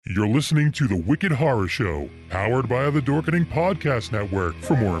You're listening to The Wicked Horror Show, powered by the Dorkening Podcast Network.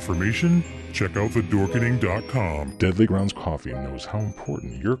 For more information, check out thedorkening.com. Deadly Grounds Coffee knows how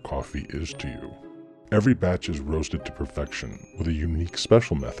important your coffee is to you. Every batch is roasted to perfection with a unique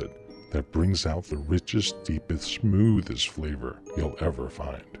special method that brings out the richest, deepest, smoothest flavor you'll ever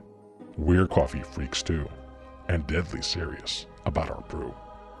find. We're coffee freaks too, and deadly serious about our brew.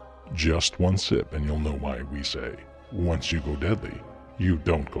 Just one sip and you'll know why we say, once you go deadly, you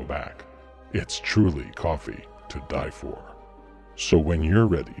don't go back. It's truly coffee to die for. So when you're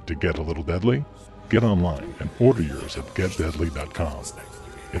ready to get a little deadly, get online and order yours at getdeadly.com.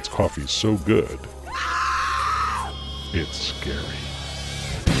 It's coffee so good, it's scary.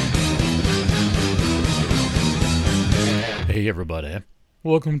 Hey everybody,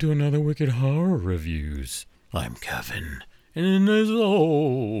 welcome to another Wicked Horror Reviews. I'm Kevin, and as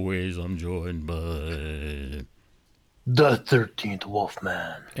always I'm joined by... The 13th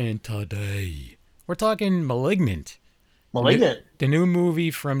Wolfman. And today, we're talking Malignant. Malignant? The new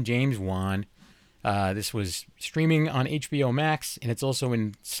movie from James Wan. This was streaming on HBO Max, and it's also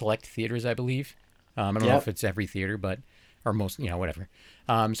in select theaters, I believe. I don't know if it's every theater, or most, whatever.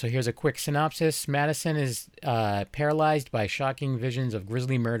 So here's a quick synopsis. Madison is paralyzed by shocking visions of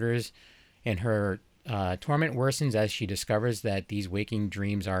grisly murders, and her torment worsens as she discovers that these waking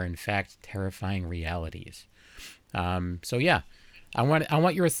dreams are in fact terrifying realities. I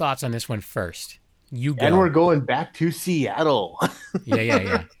want your thoughts on this one first. You go. And we're going back to Seattle.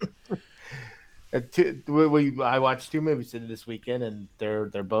 Yeah. I watched two movies this weekend, and they're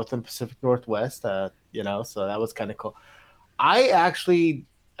both in Pacific Northwest. So that was kind of cool.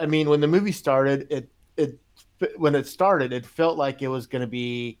 When the movie started, it felt like it was going to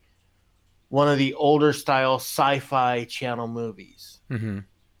be one of the older style sci-fi channel movies. Mm-hmm.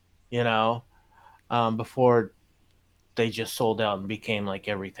 Before they just sold out and became like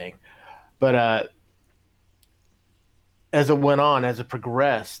everything. But as it went on, as it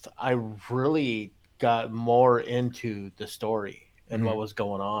progressed, I really got more into the story and what was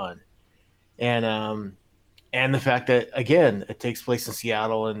going on. And the fact that, again, it takes place in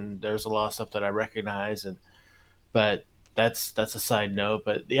Seattle and there's a lot of stuff that I recognize. But that's a side note.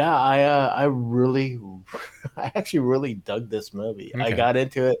 But yeah, I actually really dug this movie. Okay. I got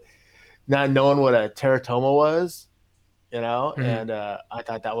into it not knowing what a teratoma was, and I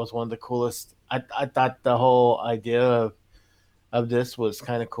thought that was one of the coolest. I thought the whole idea of this was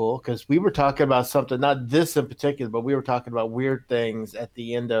kind of cool because we were talking about something, not this in particular, but we were talking about weird things at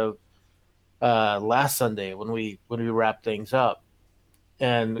the end of last Sunday when we wrapped things up,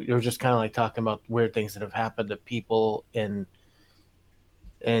 and we were just kind of like talking about weird things that have happened to people, and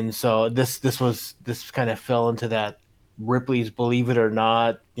so this kind of fell into that Ripley's Believe It or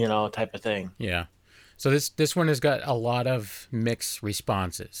Not, type of thing. Yeah. So this one has got a lot of mixed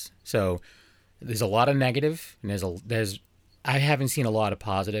responses. So there's a lot of negative, and I haven't seen a lot of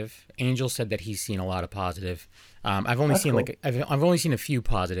positive. Angel said that he's seen a lot of positive. I've only seen a few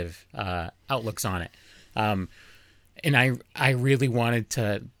positive outlooks on it. And I really wanted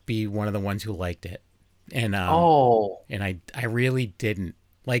to be one of the ones who liked it. And and I really didn't.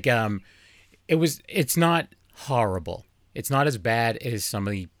 Like it's not horrible. It's not as bad as some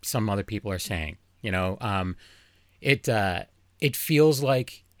other people are saying. It feels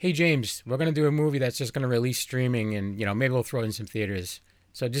like, hey James, we're gonna do a movie that's just gonna release streaming, and maybe we'll throw it in some theaters.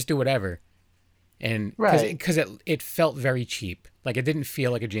 So just do whatever. And because it felt very cheap. Like it didn't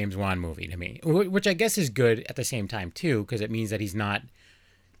feel like a James Wan movie to me, which I guess is good at the same time too, because it means that he's not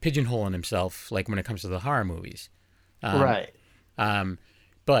pigeonholing himself like when it comes to the horror movies. Right.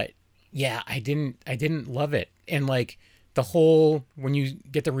 But yeah, I didn't love it. And like the whole, when you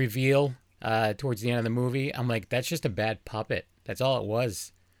get the reveal towards the end of the movie, I'm like, that's just a bad puppet. That's all it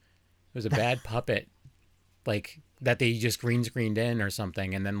was. It was a bad puppet, like that they just green screened in or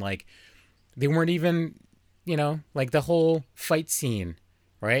something. And then like, they weren't even, like the whole fight scene,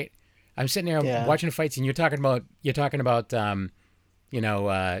 right? I'm sitting there watching a fight scene. You're talking about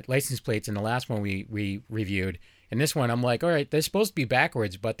license plates in the last one we reviewed. And this one, I'm like, all right, they're supposed to be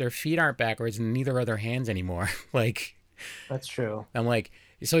backwards, but their feet aren't backwards, and neither are their hands anymore. Like, that's true. I'm like,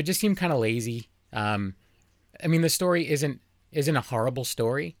 so it just seemed kind of lazy. The story isn't a horrible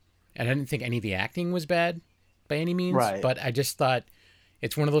story, and I didn't think any of the acting was bad by any means. Right. But I just thought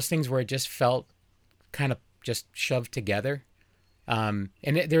it's one of those things where it just felt kind of just shoved together.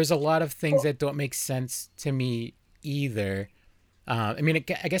 There's a lot of things that don't make sense to me either. I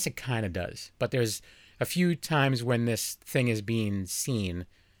guess it kind of does, but there's a few times when this thing is being seen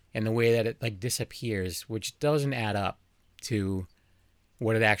and the way that it like disappears, which doesn't add up to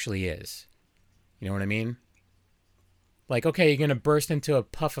what it actually is. You know what I mean? Like, okay, you're gonna burst into a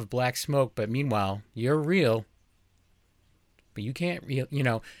puff of black smoke, but meanwhile, you're real. But you can't real,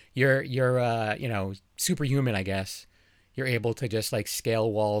 you're superhuman, I guess. You're able to just like scale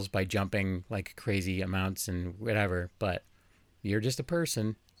walls by jumping like crazy amounts and whatever, but you're just a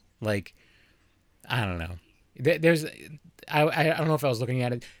person. Like, I don't know. There's, I don't know if I was looking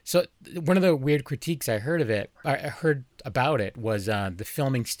at it. So one of the weird critiques I heard about it was the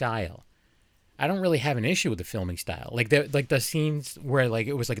filming style. I don't really have an issue with the filming style. Like the scenes where like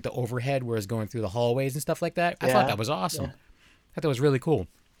it was like the overhead where it's going through the hallways and stuff like that. I thought that was awesome. Yeah. I thought that was really cool.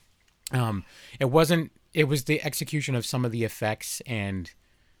 It was the execution of some of the effects, and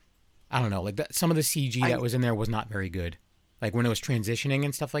I don't know, like some of the CG that was in there was not very good. Like when it was transitioning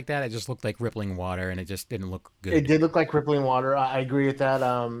and stuff like that, it just looked like rippling water, and it just didn't look good. It did look like rippling water. I agree with that.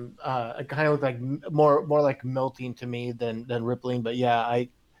 It kind of looked like more like melting to me than rippling. But yeah, I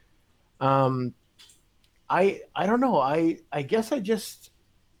don't know. I guess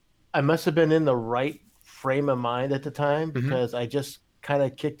I must have been in the right frame of mind at the time, because I just kind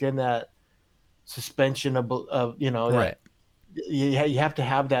of kicked in that suspension of Right. you have to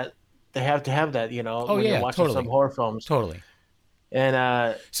have that. They have to have that, Oh when yeah, you're watching totally. some horror films. Totally. And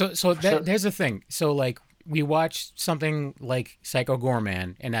There's the thing. So like we watch something like Psycho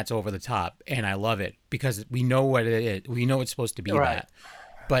Gorman, and that's over the top, and I love it because we know what it is. We know it's supposed to be Right. that.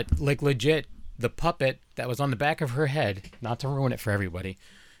 But like legit, the puppet that was on the back of her head, not to ruin it for everybody,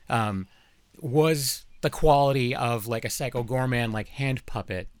 was the quality of like a Psycho Gorman like hand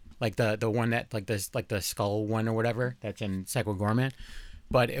puppet, like the one that like the skull one or whatever that's in Psycho Gorman,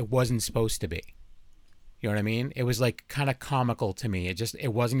 but it wasn't supposed to be. You know what I mean? It was like kind of comical to me. It just it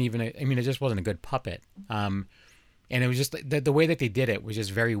just wasn't a good puppet. And it was just the way that they did it was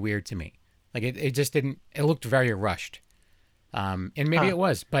just very weird to me. Like it just didn't. It looked very rushed. And maybe it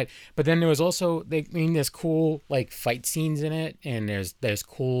was, but then there was also there's cool like fight scenes in it, and there's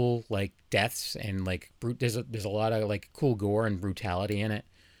cool like deaths and like there's a lot of like cool gore and brutality in it.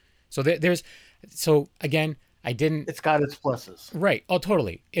 So so again, I didn't. it's got its pluses. Right. Oh,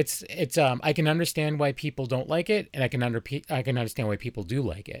 totally. It's I can understand why people don't like it, and I can understand why people do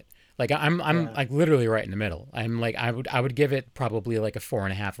like it. Like I'm like literally right in the middle. I'm like I would give it probably like a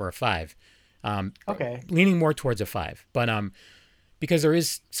 4.5 or a 5. Okay. Leaning more towards a 5, but because there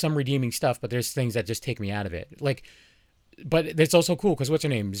is some redeeming stuff, but there's things that just take me out of it. Like, but it's also cool because what's her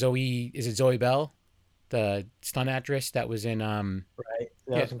name? Is it Zoe Bell, the stunt actress that was in Right.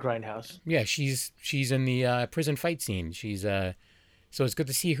 That was in Grindhouse. yeah, she's in the prison fight scene. She's so it's good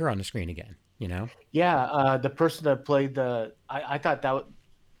to see her on the screen again. Yeah. The person that played I thought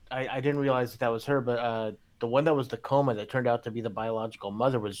I didn't realize that was her, but the one that was the coma that turned out to be the biological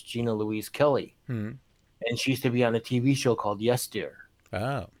mother was Gina Louise Kelly. Hmm. And she used to be on a TV show called Yes Dear.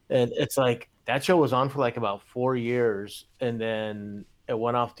 Oh. And it's like that show was on for like about 4 years, and then it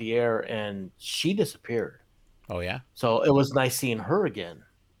went off the air and she disappeared. Oh yeah. So it was nice seeing her again,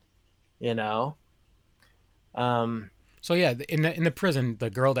 you know? So yeah, in the prison, the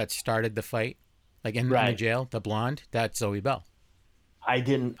girl that started the fight, like in the Right. jail, the blonde, that's Zoe Bell. I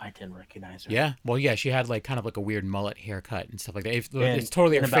didn't recognize her. Yeah. Well, yeah, she had like kind of like a weird mullet haircut and stuff like that. And It's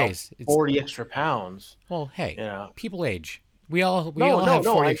totally her and about face. It's 40 extra pounds, well, hey, you know? people age. We all have 40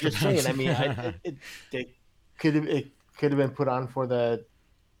 I'm extra just pounds. saying. I mean, it could have been put on for the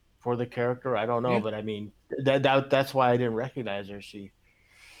character. I don't know, Yeah. but I mean that's why I didn't recognize her.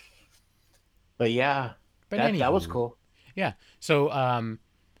 But yeah, But that was anywho. cool. Yeah. So I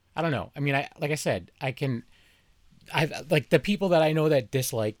don't know. I mean, like I said, I've like the people that I know that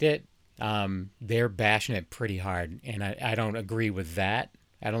disliked it, they're bashing it pretty hard, and I don't agree with that.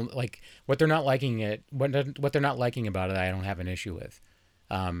 I don't like what they're not liking it. What they're not liking about it, I don't have an issue with.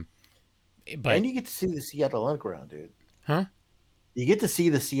 But And you get to see the Seattle Underground, dude. huh? You get to see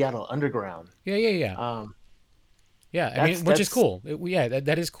the Seattle Underground. Yeah. Yeah, I mean, which is cool. Yeah,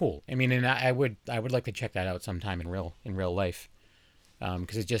 that is cool. I mean, and I would like to check that out sometime in real life,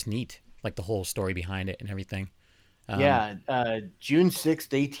 because it's just neat, like the whole story behind it and everything. June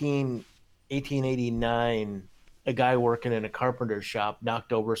 6th, 1889, a guy working in a carpenter shop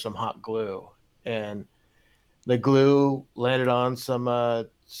knocked over some hot glue, and the glue landed on some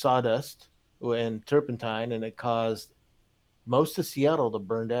sawdust and turpentine, and it caused most of Seattle to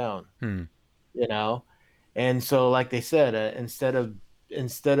burn down. Hmm. You know, and so like they said, instead of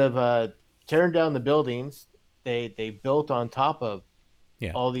tearing down the buildings, they built on top of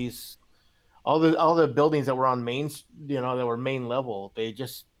Yeah. all the buildings that were on that were main level. They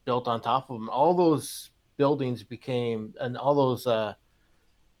just built on top of them. All those buildings and all those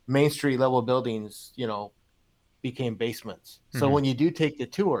Main Street level buildings, became basements. So Mhm. when you do take the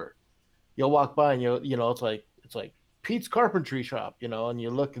tour, you'll walk by and it's like Pete's Carpentry Shop, and you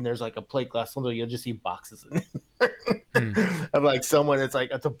look and there's like a plate glass window, you'll just see boxes in of like someone. It's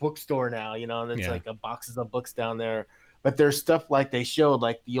like it's a bookstore now, and it's like a boxes of books down there. But there's stuff like they showed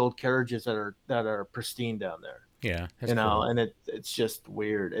like the old carriages that are pristine down there. Yeah, cool. And it's just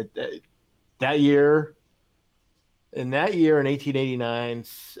weird. That year in 1889,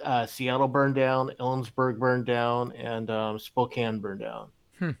 Seattle burned down, Ellensburg burned down, and Spokane burned down.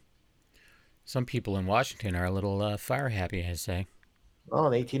 Some people in Washington are a little fire happy, I say. Well,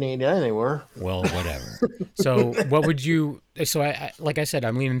 in 1889 they were. Well, whatever. So what would you? So I like I said,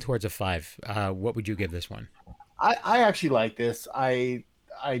 I'm leaning towards a 5. What would you give this one? I actually like this. I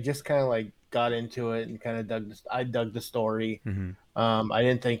just kind of like got into it and kind of dug the story. Mm-hmm. I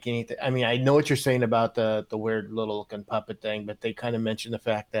didn't think anything. I mean, I know what you're saying about the weird little looking puppet thing, but they kind of mentioned the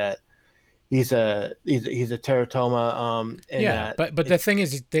fact that he's a teratoma. But the thing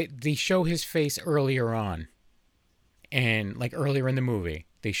is, they show his face earlier on, and like earlier in the movie,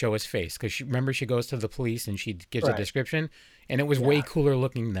 they show his face because remember she goes to the police and she gives a description, and it was way cooler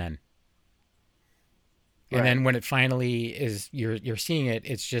looking then. And then when it finally is, you're seeing it,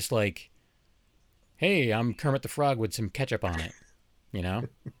 it's just like, hey, I'm Kermit the Frog with some ketchup on it,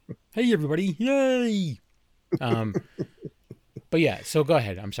 Hey, everybody, yay! But yeah, so go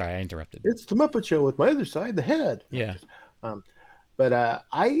ahead. I'm sorry, I interrupted. It's the Muppet Show with my other side, the head. Yeah. But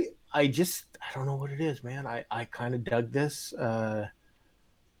I don't know what it is, man. I kind of dug this. I'm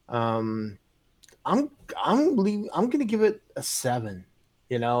gonna give it a 7.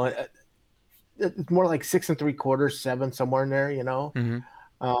 It's more like 6 3/4, 7, somewhere in there.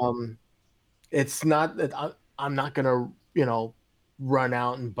 Mm-hmm. It's not that I'm not gonna run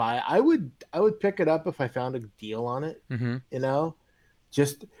out and buy it. I would pick it up if I found a deal on it. Mm-hmm. And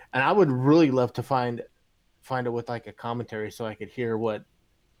I would really love to find it with like a commentary so I could hear what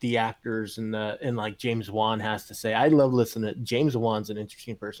the actors and like James Wan has to say. I love listening to James Wan's an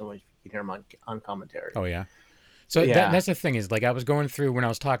interesting person when you can hear him on commentary. Oh yeah. So that's the thing is, like, I was going through when I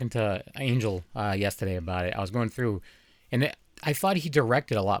was talking to Angel yesterday about it. I was going through, and I thought he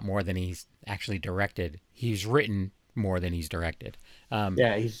directed a lot more than he's actually directed. He's written more than he's directed.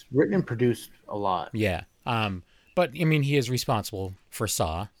 He's written and produced a lot. Yeah. But I mean, he is responsible for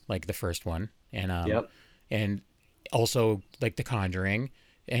Saw, like the first one, and and also like The Conjuring,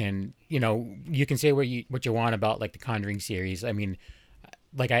 and you can say what you want about like the Conjuring series. I mean,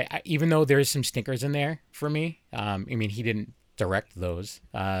 like I even though there's some stinkers in there for me, I mean, he didn't direct those,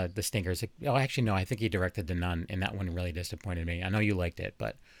 the stinkers. Oh, actually, no, I think he directed The Nun, and that one really disappointed me. I know you liked it,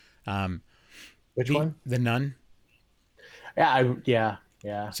 but which one? The Nun. Yeah.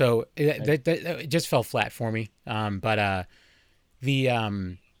 So it just fell flat for me. But I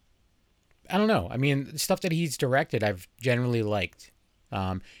don't know. I mean, stuff that he's directed, I've generally liked.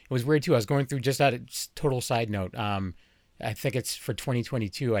 It was weird too. I was going through just that total side note. I think it's for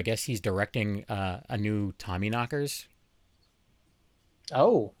 2022. I guess he's directing a new Tommyknockers.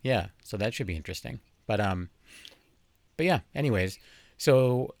 Oh, yeah. So that should be interesting. But yeah. Anyways,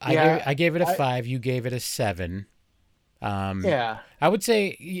 so I gave it a 5. You gave it a 7. I would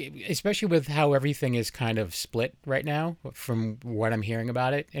say, especially with how everything is kind of split right now, from what I'm hearing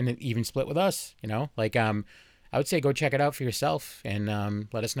about it, and it even split with us. Like I would say go check it out for yourself and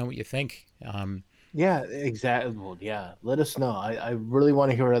let us know what you think. Yeah, exactly. Well, yeah, let us know. I really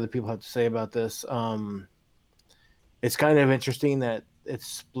want to hear what other people have to say about this. It's kind of interesting that it's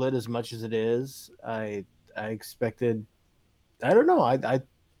split as much as it is. I expected. I don't know.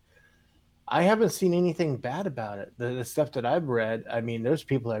 I haven't seen anything bad about it. The stuff that I've read, I mean, there's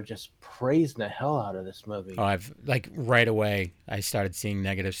people that are just praising the hell out of this movie. Oh, I've like right away I started seeing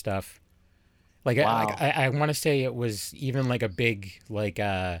negative stuff. Like wow. I want to say it was even like a big like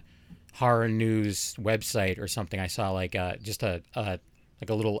horror news website or something. I saw like just a like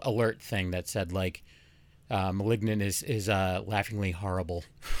a little alert thing that said like Malignant is laughingly horrible.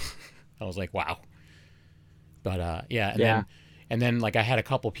 I was like, wow. But and then like I had a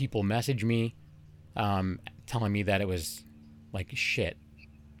couple people message me telling me that it was like shit.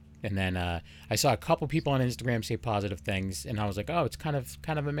 And then I saw a couple people on Instagram say positive things, and I was like, oh, it's kind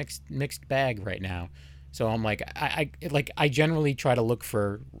of a mixed bag right now. So I'm like, I generally try to look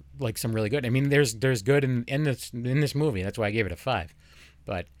for like some really good. I mean, there's good in this movie. That's why I gave it a 5.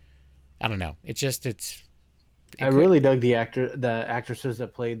 But I don't know. I really dug the actresses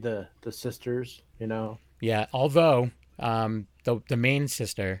that played the sisters. Yeah. Although the main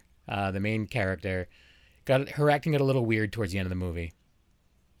sister, the main character, her acting got a little weird towards the end of the movie.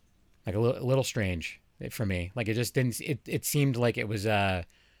 Like a little strange for me. Like it just didn't. It seemed like it was like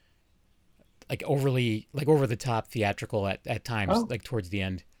overly like over the top theatrical at times, like towards the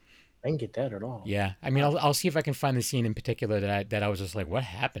end. I didn't get that at all. Yeah, I mean, I'll see if I can find the scene in particular that I was just like, what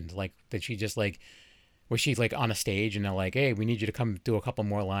happened? Like, did she just like, was she like on a stage and they're like, hey, we need you to come do a couple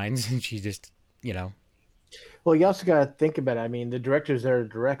more lines, and she just, you know. Well, you also got to think about it. I mean, the director's there to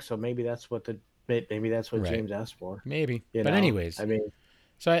direct, so maybe that's what Right. James asked for. Maybe. You But know, anyways, I mean,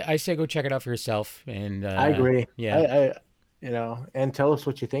 so I say go check it out for yourself, and I agree. yeah, I and tell us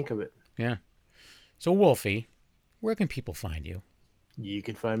what you think of it. yeah. So Wolfie, where can people find you? You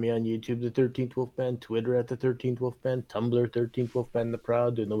can find me on YouTube, the 13th Wolfman, Twitter at the 13th Wolfman, Tumblr 13th Wolfman the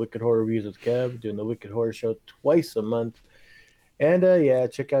Proud, doing the Wicked Horror Reviews with Kev, doing the Wicked Horror Show twice a month. And yeah,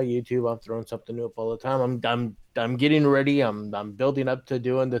 check out YouTube. I'm throwing something new up all the time. I'm getting ready. I'm building up to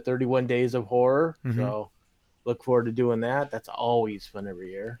doing the 31 Days of Horror. Mhm. So look forward to doing that. That's always fun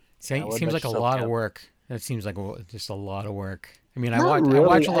every year. Seems like a lot of work. That seems like just a lot of work. I mean, I Not watch a really.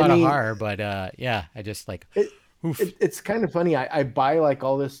 lot I of mean, horror, but yeah, I just like, oof, It's kind of funny. I buy like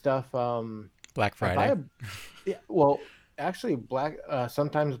all this stuff. Black I buy Friday. yeah, well, actually,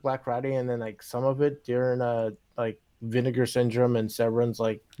 sometimes Black Friday, and then like some of it during like Vinegar Syndrome and Severance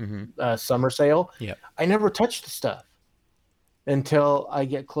like Mm-hmm. summer sale. Yep. I never touch the stuff until I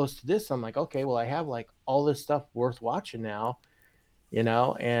get close to this. I'm like, okay, well, I have like all this stuff worth watching now,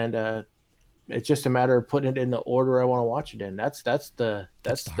 and it's just a matter of putting it in the order I want to watch it in. That's the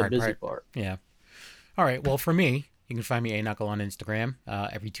hard busy part. Yeah. All right. Well, for me, you can find me A Knuckle on Instagram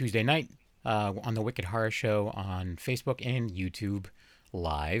every Tuesday night on the Wicked Horror Show on Facebook and YouTube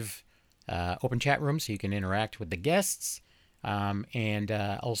live. Open chat room so you can interact with the guests. And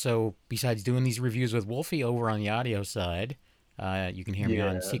also, besides doing these reviews with Wolfie over on the audio side, you can hear me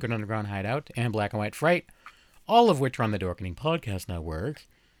on Secret Underground Hideout and Black and White Fright, all of which are on the Dorkening Podcast Network.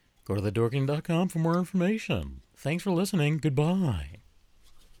 Go to thedorkening.com for more information. Thanks for listening. Goodbye.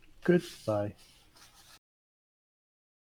 Goodbye.